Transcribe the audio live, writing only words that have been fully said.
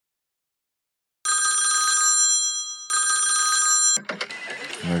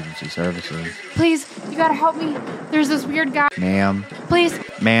Emergency services. Please, you gotta help me. There's this weird guy. Ma'am. Please.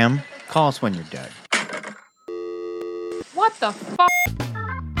 Ma'am, call us when you're dead. What the fuck?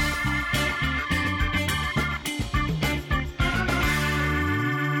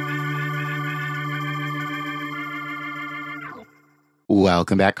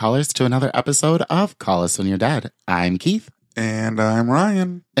 Welcome back, callers, to another episode of Call Us When You're Dead. I'm Keith. And I'm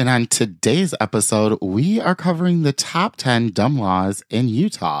Ryan. And on today's episode, we are covering the top 10 dumb laws in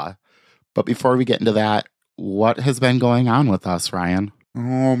Utah. But before we get into that, what has been going on with us, Ryan?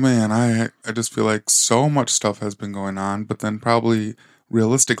 Oh, man, I just feel like so much stuff has been going on, but then probably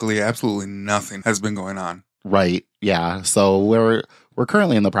realistically, absolutely nothing has been going on. Right, yeah. So we're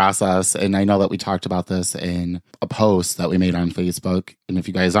currently in the process, and I know that we talked about this in a post that we made on Facebook. And if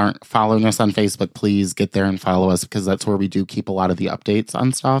you guys aren't following us on Facebook, please get there and follow us, because that's where we do keep a lot of the updates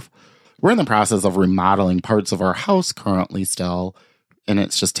on stuff. We're in the process of remodeling parts of our house currently still, and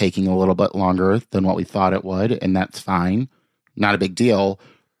it's just taking a little bit longer than what we thought it would, and that's fine. Not a big deal.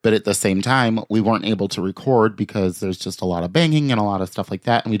 But at the same time, we weren't able to record because there's just a lot of banging and a lot of stuff like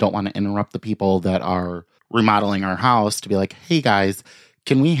that, and we don't want to interrupt the people that are remodeling our house to be like, hey guys,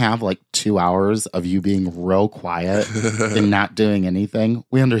 can we have like 2 hours of you being real quiet and not doing anything?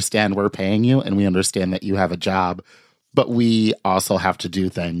 We understand we're paying you and we understand that you have a job, but we also have to do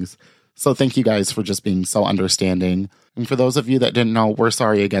things. So thank you guys for just being so understanding. And for those of you that didn't know, we're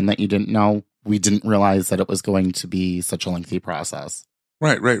sorry again that you didn't know. We didn't realize that it was going to be such a lengthy process.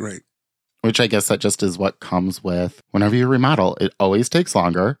 Right. Which I guess that just is what comes with whenever you remodel. It always takes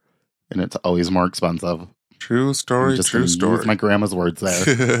longer and it's always more expensive. True story, true story. Use my grandma's words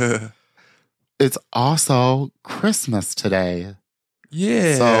there. It's also Christmas today.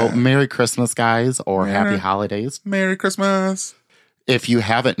 Yeah. So Merry Christmas, guys, or Happy Holidays. Merry Christmas. If you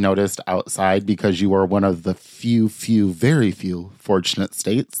haven't noticed outside, because you are one of the very few fortunate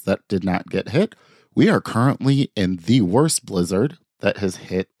states that did not get hit, we are currently in the worst blizzard that has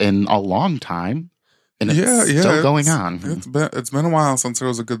hit in a long time. And it's still going on. It's been a while since there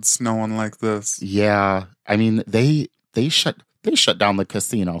was a good snowing like this. Yeah. I mean, they shut down the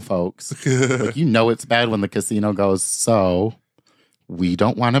casino, folks. Like, you know it's bad when the casino goes, so we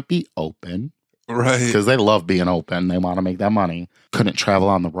don't want to be open. Right. Because they love being open. They want to make that money. Couldn't travel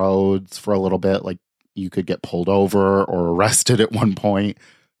on the roads for a little bit. Like, you could get pulled over or arrested at one point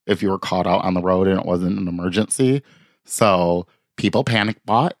if you were caught out on the road and it wasn't an emergency. So people panic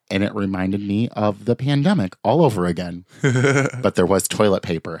bought, and it reminded me of the pandemic all over again. But there was toilet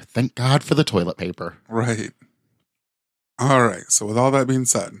paper. Thank God for the toilet paper. Right. All right. So with all that being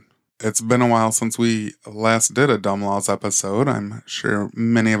said, it's been a while since we last did a Dumb Laws episode. I'm sure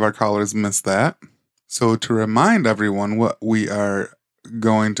many of our callers missed that. So to remind everyone what we are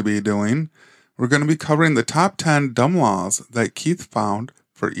going to be doing, we're going to be covering the top 10 dumb laws that Keith found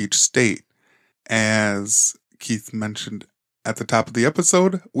for each state. As Keith mentioned at the top of the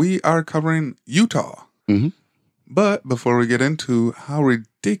episode, we are covering Utah. Mm-hmm. But before we get into how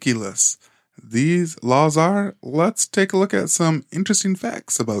ridiculous these laws are, let's take a look at some interesting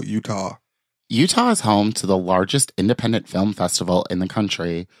facts about Utah. Utah is home to the largest independent film festival in the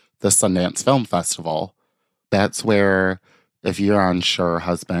country, the Sundance Film Festival. That's where, if you're unsure,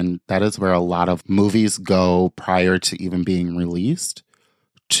 husband, that is where a lot of movies go prior to even being released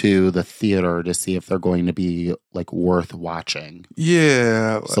to the theater to see if they're going to be like worth watching.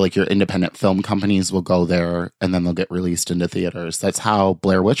 Yeah. So like your independent film companies will go there and then they'll get released into theaters. That's how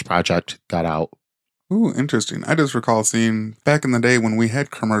Blair Witch Project got out. Ooh, interesting. I just recall seeing back in the day when we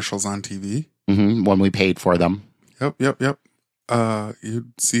had commercials on TV. Mm-hmm, when we paid for them. Yep.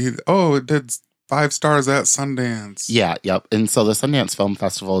 You'd see, it did 5 stars at Sundance. Yeah, yep. And so the Sundance Film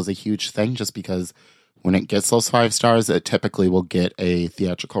Festival is a huge thing just because when it gets those 5 stars, it typically will get a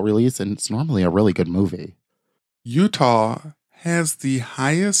theatrical release, and it's normally a really good movie. Utah has the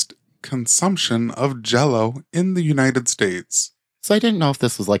highest consumption of Jell-O in the United States. So I didn't know if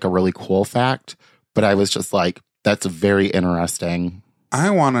this was like a really cool fact, but I was just like, that's very interesting.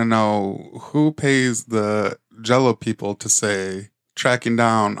 I want to know who pays the Jell-O people to say, tracking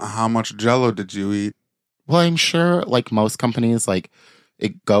down how much Jell-O did you eat? Well, I'm sure like most companies, like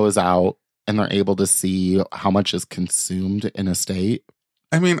it goes out and they're able to see how much is consumed in a state.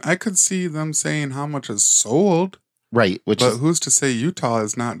 I mean, I could see them saying how much is sold. Right. But who's to say Utah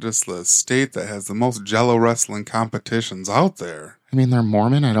is not just the state that has the most Jell-O wrestling competitions out there? I mean, they're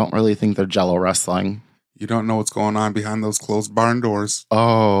Mormon. I don't really think they're Jell-O wrestling. You don't know what's going on behind those closed barn doors.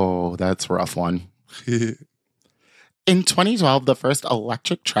 Oh, that's a rough one. In 2012, the first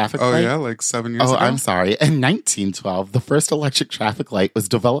electric traffic light... Oh, yeah? Like 7 years ago? Oh, I'm sorry. In 1912, the first electric traffic light was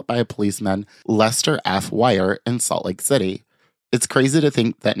developed by a policeman, Lester F. Wire, in Salt Lake City. It's crazy to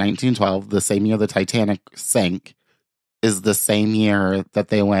think that 1912, the same year the Titanic sank, is the same year that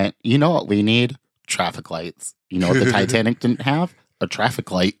they went, you know what we need? Traffic lights. You know what the Titanic didn't have? A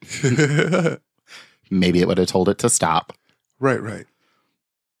traffic light. Maybe it would have told it to stop. Right.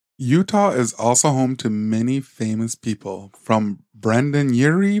 Utah is also home to many famous people, from Brendan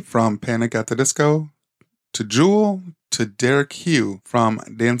Urie from Panic at the Disco, to Jewel, to Derek Hugh from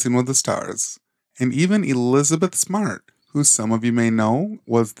Dancing with the Stars, and even Elizabeth Smart, who some of you may know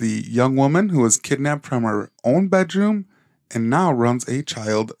was the young woman who was kidnapped from her own bedroom and now runs a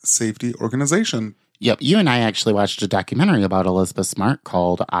child safety organization. Yep, you and I actually watched a documentary about Elizabeth Smart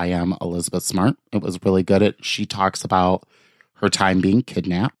called I Am Elizabeth Smart. It was really good. She talks about her time being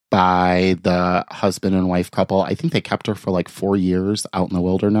kidnapped by the husband and wife couple. I think they kept her for like 4 years out in the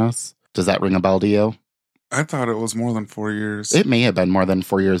wilderness. Does that ring a bell to you? I thought it was more than 4 years. It may have been more than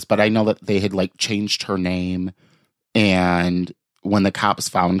 4 years, but I know that they had like changed her name. And when the cops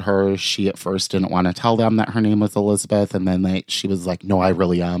found her, she at first didn't want to tell them that her name was Elizabeth. And then she was like, no, I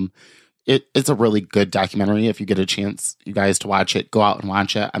really am. It's a really good documentary. If you get a chance, you guys, to watch it, go out and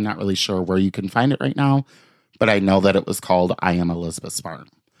watch it. I'm not really sure where you can find it right now, but I know that it was called I Am Elizabeth Smart.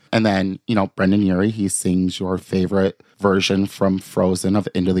 And then, Brendan Urie, he sings your favorite version from Frozen of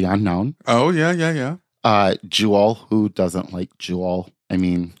Into the Unknown. Oh, yeah. Jewel, who doesn't like Jewel? I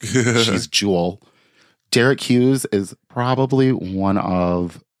mean, she's Jewel. Derek Hughes is probably one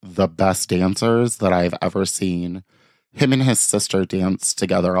of the best dancers that I've ever seen. Him and his sister dance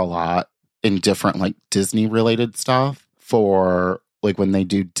together a lot in different like Disney related stuff for like when they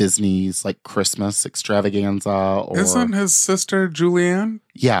do Disney's like Christmas extravaganza. Or isn't his sister Julianne?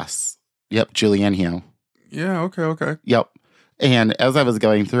 Yes. Yep. Julianne Hugh. Yeah. Okay. Yep. And as I was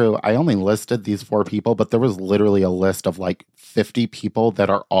going through, I only listed these 4 people, but there was literally a list of like 50 people that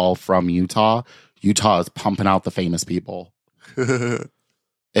are all from Utah. Utah is pumping out the famous people.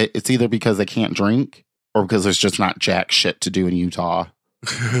 It's either because they can't drink or because there's just not jack shit to do in Utah.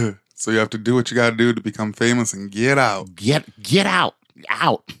 So you have to do what you got to do to become famous and get out. Get out.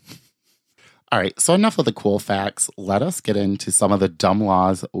 All right, so enough of the cool facts. Let us get into some of the dumb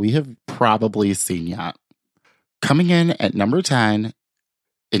laws we have probably seen yet. Coming in at number 10,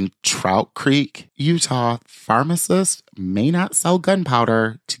 in Trout Creek, Utah, pharmacists may not sell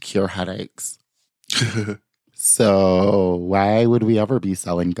gunpowder to cure headaches. So why would we ever be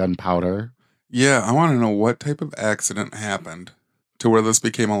selling gunpowder? Yeah, I want to know what type of accident happened to where this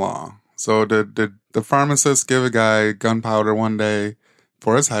became a law. So did the pharmacist give a guy gunpowder one day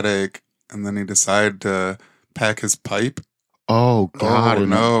for his headache, and then he decided to pack his pipe? Oh, God, oh,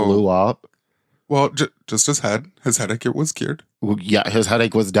 and no. It blew up? Well, just his headache, it was cured. Well, yeah, his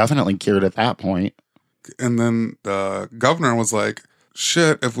headache was definitely cured at that point. And then the governor was like,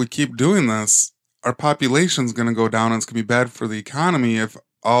 shit, if we keep doing this, our population's going to go down and it's going to be bad for the economy if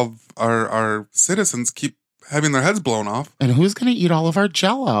all of our citizens keep having their heads blown off. And who's going to eat all of our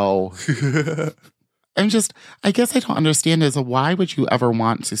Jell-O? I guess I don't understand is why would you ever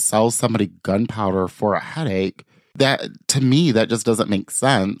want to sell somebody gunpowder for a headache? That, to me, that just doesn't make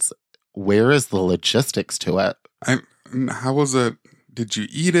sense. Where is the logistics to it? How was it? Did you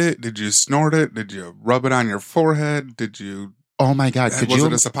eat it? Did you snort it? Did you rub it on your forehead? Did you... Oh my God. Was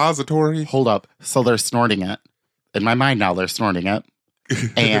it a suppository? Hold up. So they're snorting it. In my mind now, they're snorting it.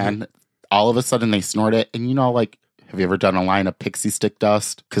 And all of a sudden they snort it. And have you ever done a line of pixie stick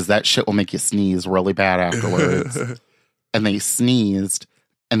dust? Because that shit will make you sneeze really bad afterwards. And they sneezed.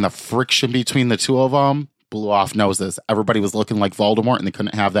 And the friction between the two of them blew off noses. Everybody was looking like Voldemort and they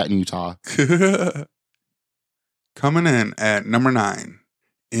couldn't have that in Utah. Coming in at number 9.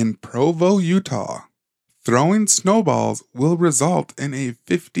 In Provo, Utah. Throwing snowballs will result in a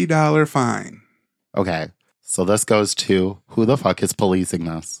 $50 fine. Okay, so this goes to who the fuck is policing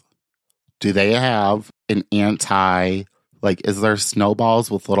this? Do they have an is there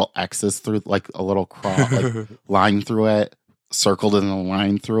snowballs with little X's through, like a little line through it, circled in a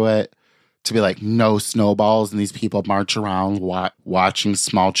line through it, to be like, no snowballs, and these people march around watching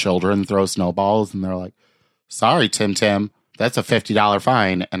small children throw snowballs, and they're like, sorry, Tim. That's a $50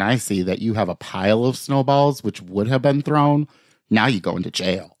 fine, and I see that you have a pile of snowballs which would have been thrown. Now you go into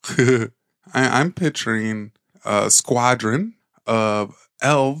jail. I'm picturing a squadron of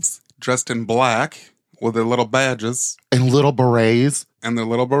elves dressed in black with their little badges. And little berets.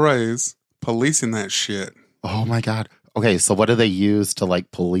 Policing that shit. Oh my God. Okay, so what do they use to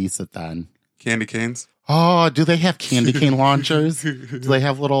police it then? Candy canes. Oh, do they have candy cane launchers? Do they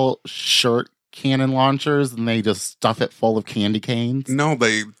have little shirt cannon launchers and they just stuff it full of candy canes? No,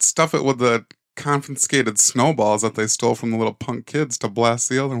 they stuff it with the confiscated snowballs that they stole from the little punk kids to blast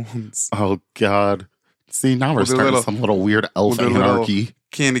the other ones. Oh God. See, now we're With their starting some little weird elf with their little- anarchy.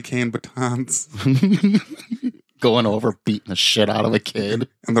 Candy cane batons Going over, beating the shit out of a kid.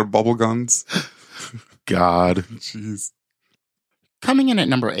 and their bubble guns. God. Jeez. Coming in at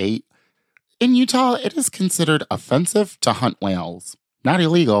number 8, in Utah, it is considered offensive to hunt whales. Not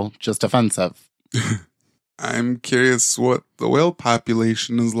illegal, just offensive. I'm curious what the whale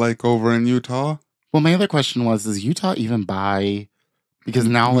population is like over in Utah. Well, my other question was, is Utah even by... Because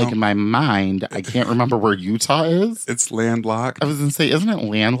now, like, No. in my mind, I can't remember where Utah is. It's landlocked. I was going to say, isn't it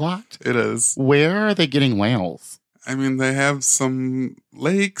landlocked? It is. Where are they getting whales? I mean, they have some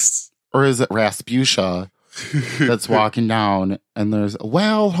lakes. Or is it Rasputia that's walking down and there's a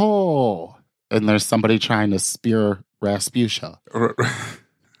whale hole and there's somebody trying to spear Rasputia?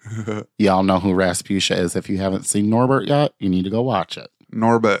 Y'all know who Rasputia is. If you haven't seen Norbert yet, you need to go watch it.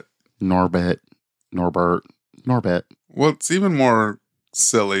 Norbit. Norbert. What's even more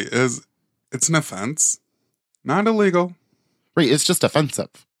silly is it's an offense, not illegal. Right, it's just offensive.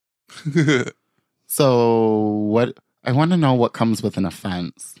 So what? I want to know what comes with an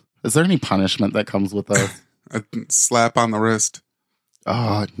offense. Is there any punishment that comes with this? A slap on the wrist.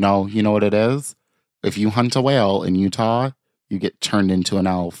 Oh, no. You know what it is? If you hunt a whale in Utah, you get turned into an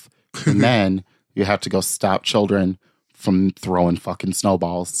elf. And then you have to go stop children from throwing fucking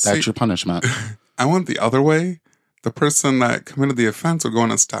snowballs. That's See- your punishment. I went the other way. The person that committed the offense would go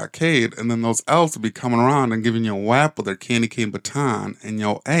in a stockade, and then those elves would be coming around and giving you a whap with their candy cane baton and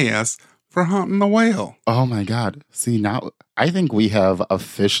your ass for hunting the whale. Oh my God. See, now I think we have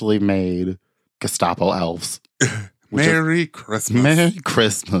officially made Gestapo elves. Merry Christmas. Merry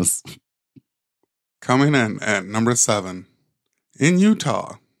Christmas. Coming in at number 7. In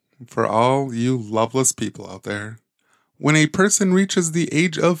Utah, for all you loveless people out there, when a person reaches the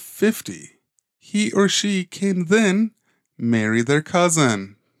age of 50, he or she can then marry their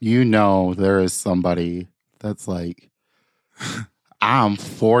cousin. You know there is somebody that's like, I'm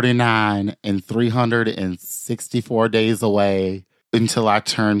 49 and 364 days away until I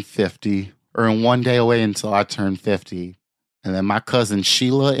turn 50, or in 1 day away until I turn 50. And then my cousin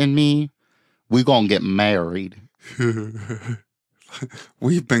Sheila and me, we gonna get married.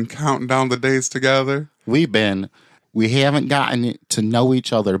 We've been counting down the days together. We haven't gotten to know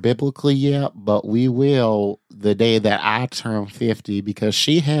each other biblically yet, but we will the day that I turn 50, because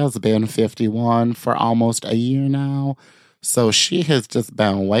she has been 51 for almost a year now. So she has just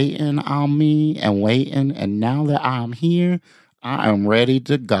been waiting on me and waiting. And now that I'm here, I am ready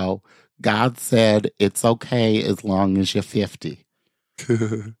to go. God said it's okay as long as you're 50.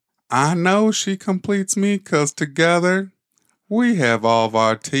 I know she completes me because together we have all of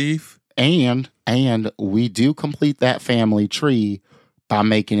our teeth. And we do complete that family tree by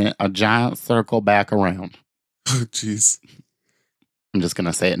making it a giant circle back around. Oh, jeez. I'm just going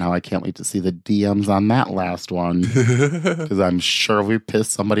to say it now. I can't wait to see the DMs on that last one, because I'm sure we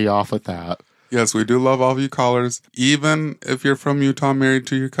pissed somebody off with that. Yes, we do love all of you callers, even if you're from Utah married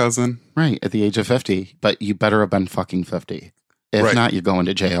to your cousin. Right, at the age of 50. But you better have been fucking 50. If Right. not, you're going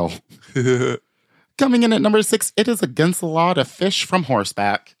to jail. Coming in at number 6, it is against the law to fish from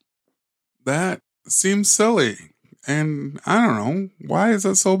horseback. That seems silly. And I don't know. Why is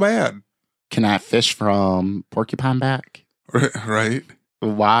that so bad? Can I fish from porcupine back? Right?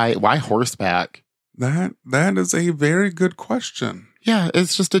 Why horseback? That is a very good question. Yeah,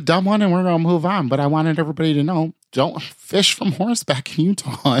 it's just a dumb one and we're going to move on. But I wanted everybody to know, don't fish from horseback in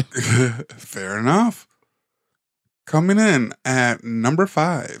Utah. Fair enough. Coming in at number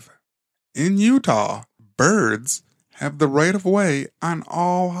 5. In Utah, birds have the right of way on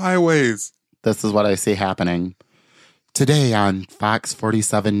all highways. This is what I see happening. Today on Fox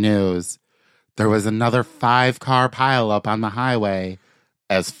 47 News, there was another 5-car pileup on the highway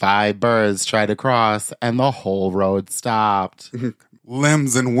as 5 birds tried to cross and the whole road stopped.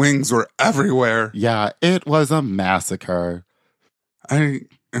 Limbs and wings were everywhere. Yeah, it was a massacre. I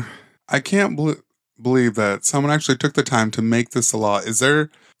can't believe that someone actually took the time to make this a law. Is there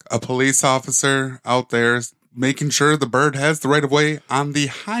a police officer out there making sure the bird has the right of way on the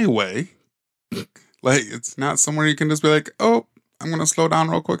highway? Like, it's not somewhere you can just be like, oh, I'm going to slow down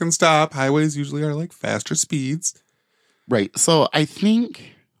real quick and stop. Highways usually are like faster speeds. Right. So I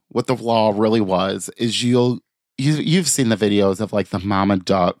think what the law really was is you've seen the videos of like the mama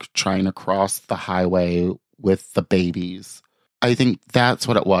duck trying to cross the highway with the babies. I think that's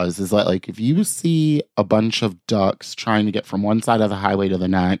what it was, is that like if you see a bunch of ducks trying to get from one side of the highway to the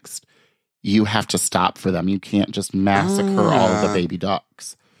next, you have to stop for them. You can't just massacre all of the baby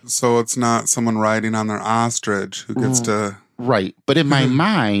ducks. So it's not someone riding on their ostrich who gets to... Right. But in my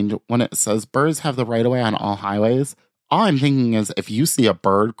mind, when it says birds have the right of way on all highways, All I'm thinking is if you see a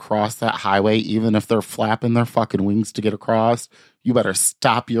bird cross that highway, even if they're flapping their fucking wings to get across, you better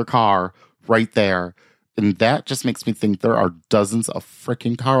stop your car right there. And that just makes me think there are dozens of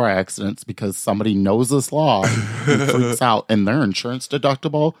freaking car accidents because somebody knows this law and freaks out, and their insurance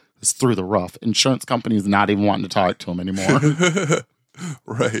deductible is through the roof. Insurance companies not even wanting to talk to them anymore.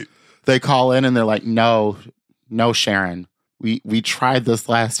 Right. They call in and they're like, no, Sharon. We tried this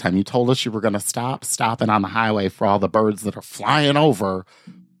last time. You told us you were going to stop it on the highway for all the birds that are flying over.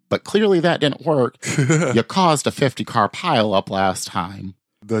 But clearly that didn't work. You caused a 50-car pileup last time.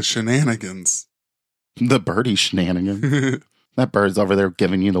 The shenanigans. The birdie shenanigans. That bird's over there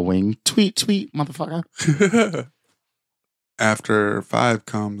giving you the wing. Tweet, motherfucker. After 5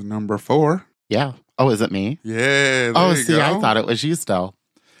 comes number 4. Yeah. Oh, is it me? Yeah. Oh, see, I thought it was you still.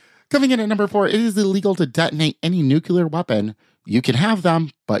 Coming in at number 4, it is illegal to detonate any nuclear weapon. You can have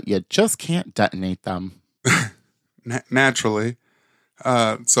them, but you just can't detonate them. Naturally.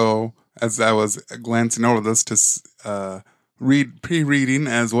 So, as I was glancing over this to pre-reading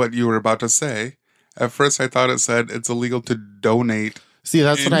as what you were about to say, at first I thought it said it's illegal to donate. See,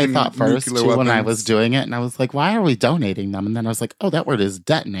 that's what I thought first, too, weapons. when I was doing it. And I was like, why are we donating them? And then I was like, oh, that word is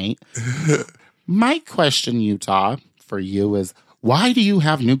detonate. My question, Utah, for you is, why do you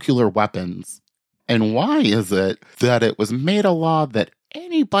have nuclear weapons? And why is it that it was made a law that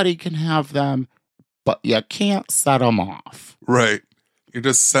anybody can have them, but you can't set them off? Right. You're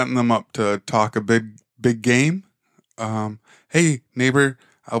just setting them up to talk a big game. Hey, neighbor,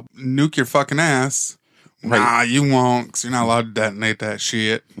 I'll nuke your fucking ass. Right. Nah, you won't, because you're not allowed to detonate that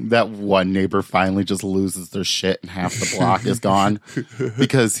shit. That one neighbor finally just loses their shit and half the block is gone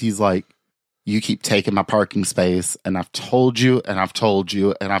because he's like, you keep taking my parking space, and I've told you, and I've told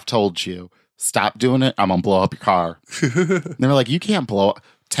you, and I've told you. Stop doing it, I'm going to blow up your car. And they were like, you can't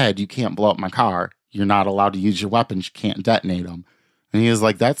Ted, you can't blow up my car. You're not allowed to use your weapons. You can't detonate them. And he was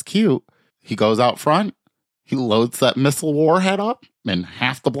like, that's cute. He goes out front. He loads that missile warhead up, and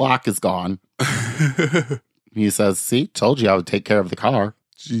half the block is gone. He says, see, told you I would take care of the car.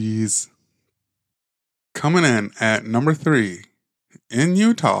 Jeez. Coming in at number 3, in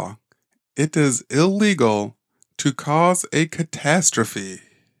Utah, it is illegal to cause a catastrophe.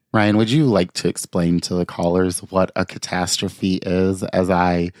 Ryan, would you like to explain to the callers what a catastrophe is as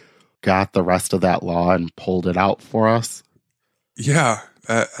I got the rest of that law and pulled it out for us? Yeah,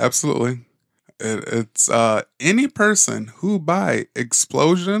 absolutely. It's any person who by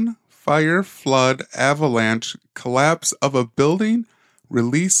explosion, fire, flood, avalanche, collapse of a building,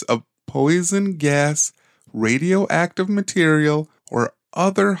 release of poison gas, radioactive material, or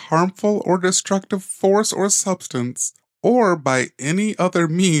other harmful or destructive force or substance, or by any other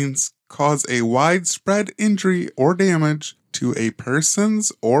means cause a widespread injury or damage to a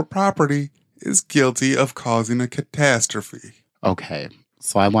person's or property is guilty of causing a catastrophe. Okay,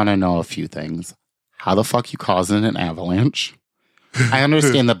 so I want to know a few things. How the fuck you causing an avalanche? I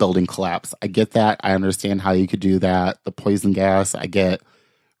understand the building collapse. I get that. I understand how you could do that. The poison gas, I get.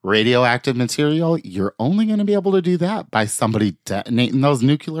 Radioactive material, you're only going to be able to do that by somebody detonating those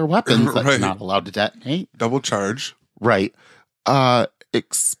nuclear weapons that you're not allowed to detonate. Double charge. Right.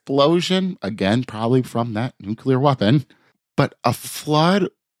 Explosion, again, probably from that nuclear weapon. But a flood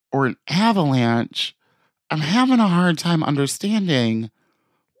or an avalanche, I'm having a hard time understanding.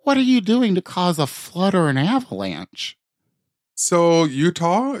 What are you doing to cause a flood or an avalanche? So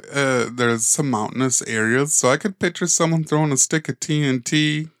Utah, there's some mountainous areas, so I could picture someone throwing a stick of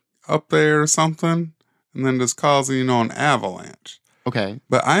TNT up there or something, and then just causing, an avalanche. Okay.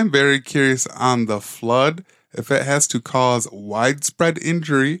 But I'm very curious on the flood. If it has to cause widespread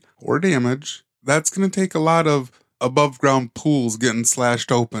injury or damage, that's going to take a lot of above-ground pools getting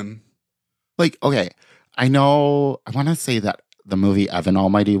slashed open. Like, okay, I want to say that the movie Evan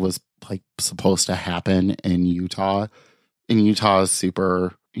Almighty was, supposed to happen in Utah. And Utah is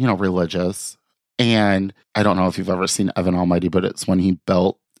super, religious. And I don't know if you've ever seen Evan Almighty, but it's when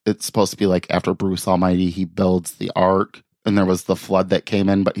it's supposed to be after Bruce Almighty, he builds the ark. And there was the flood that came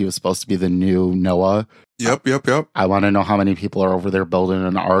in, but he was supposed to be the new Noah. Yep. I want to know how many people are over there building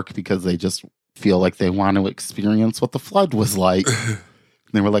an ark because they just feel like they want to experience what the flood was like. And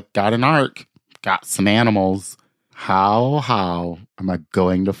they were like, got an ark, got some animals. How am I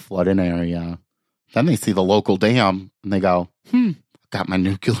going to flood an area? Then they see the local dam and they go, got my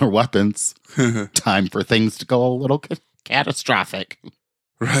nuclear weapons. Time for things to go a little catastrophic.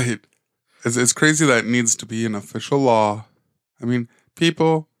 Right. It's crazy that it needs to be an official law. I mean,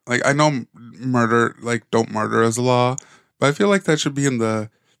 people, I know murder, don't murder as a law, but I feel like that should be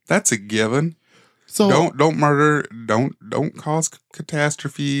that's a given. So don't murder, don't cause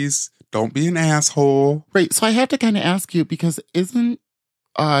catastrophes, Don't be an asshole. Right. So I have to kind of ask you, because isn't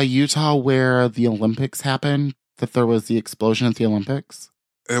Utah where the Olympics happened, that there was the explosion at the Olympics?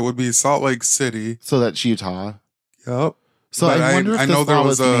 It would be Salt Lake City. So that's Utah. Yep. So But I wonder if I this know there law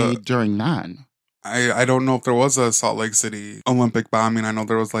was was a- made during then. I don't know if there was a Salt Lake City Olympic bombing. I know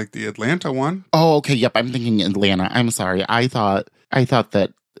there was like the Atlanta one. Oh, okay. Yep. I'm thinking Atlanta. I'm sorry. I thought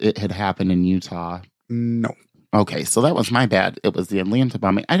that it had happened in Utah. No. Okay. So that was my bad. It was the Atlanta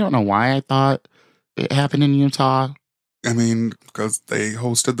bombing. I don't know why I thought it happened in Utah. I mean, because they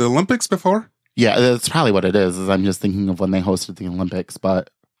hosted the Olympics before. Yeah, that's probably what it is I'm just thinking of when they hosted the Olympics. But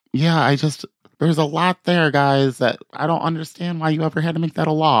yeah, there's a lot there, guys, that I don't understand why you ever had to make that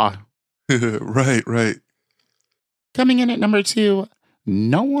a law. Right. Coming in at number 2,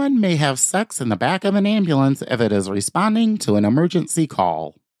 no one may have sex in the back of an ambulance if it is responding to an emergency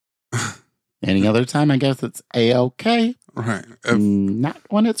call. Any other time, I guess it's A-okay. Right. Not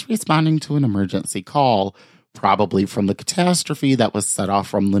when it's responding to an emergency call, probably from the catastrophe that was set off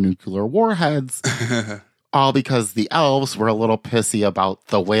from the nuclear warheads. All because the elves were a little pissy about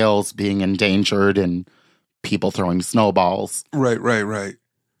the whales being endangered and people throwing snowballs. Right.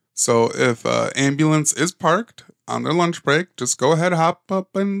 So if an ambulance is parked on their lunch break, just go ahead, hop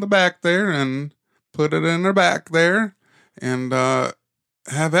up in the back there and put it in their back there and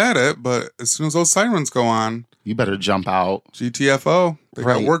have at it. But as soon as those sirens go on, You better jump out. GTFO, they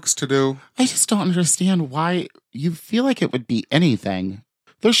Right. got works to do. I just don't understand why you feel like it would be anything.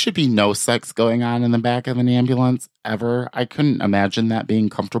 There should be no sex going on in the back of an ambulance ever. I couldn't imagine that being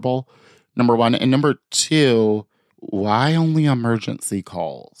comfortable. Number 1. And number 2, why only emergency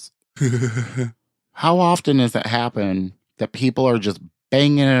calls? How often does it happen that people are just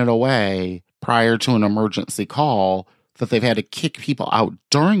banging it away prior to an emergency call, that they've had to kick people out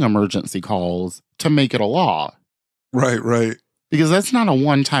during emergency calls to make it a law? Right. Because that's not a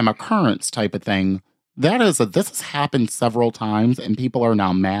one-time occurrence type of thing. This has happened several times, and people are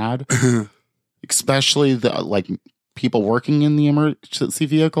now mad, especially the people working in the emergency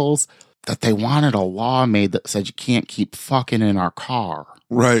vehicles, that they wanted a law made that said you can't keep fucking in our car.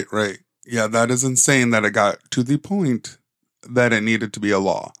 Right. Yeah, that is insane that it got to the point that it needed to be a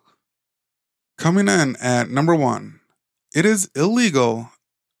law. Coming in at number 1, it is illegal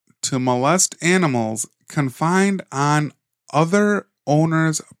to molest animals confined on other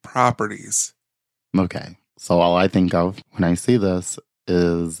owners' properties. Okay, so all I think of when I see this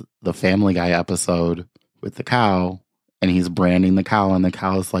is the Family Guy episode with the cow, and he's branding the cow, and the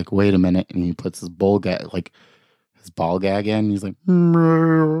cow's like, wait a minute, and he puts his ball gag in, and he's like,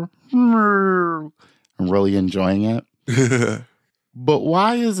 "Meow, meow," I'm really enjoying it. But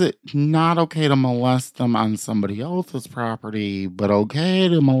why is it not okay to molest them on somebody else's property, but okay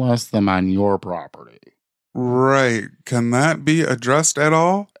to molest them on your property? Right. Can that be addressed at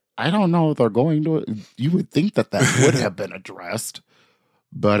all? I don't know if they're going to. You would think that would have been addressed.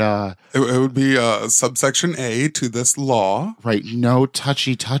 But It would be subsection A to this law. right, no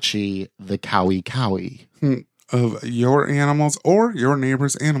touchy the cowie. Of your animals or your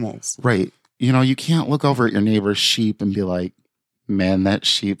neighbor's animals. Right. You can't look over at your neighbor's sheep and be like, man, that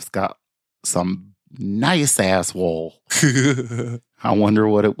sheep's got some nice ass wool. I wonder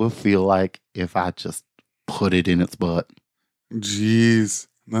what it would feel like if I just put it in its butt. Jeez.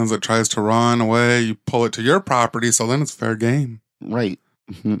 Then as it tries to run away, you pull it to your property, so then it's fair game. Right.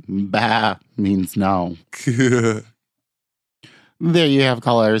 Bah means no. There you have,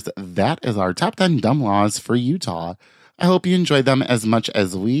 callers. That is our top 10 dumb laws for Utah. I hope you enjoyed them as much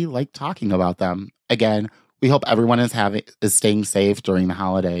as we like talking about them. Again, we hope everyone is staying safe during the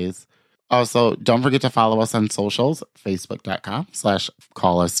holidays. Also, don't forget to follow us on socials,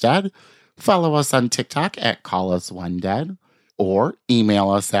 facebook.com/callusdead. Follow us on TikTok at callusOneDead, or email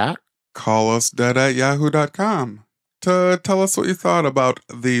us at callusdead@yahoo.com to tell us what you thought about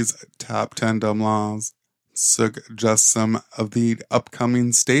these top 10 dumb laws. Suggest some of the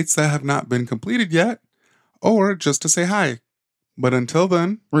upcoming states that have not been completed yet, or just to say hi. But until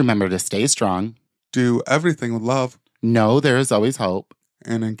then, remember to stay strong. Do everything with love. Know there is always hope.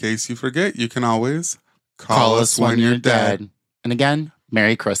 And in case you forget, you can always Call us when you're dead. And again,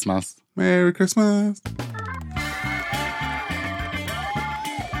 Merry Christmas. Merry Christmas.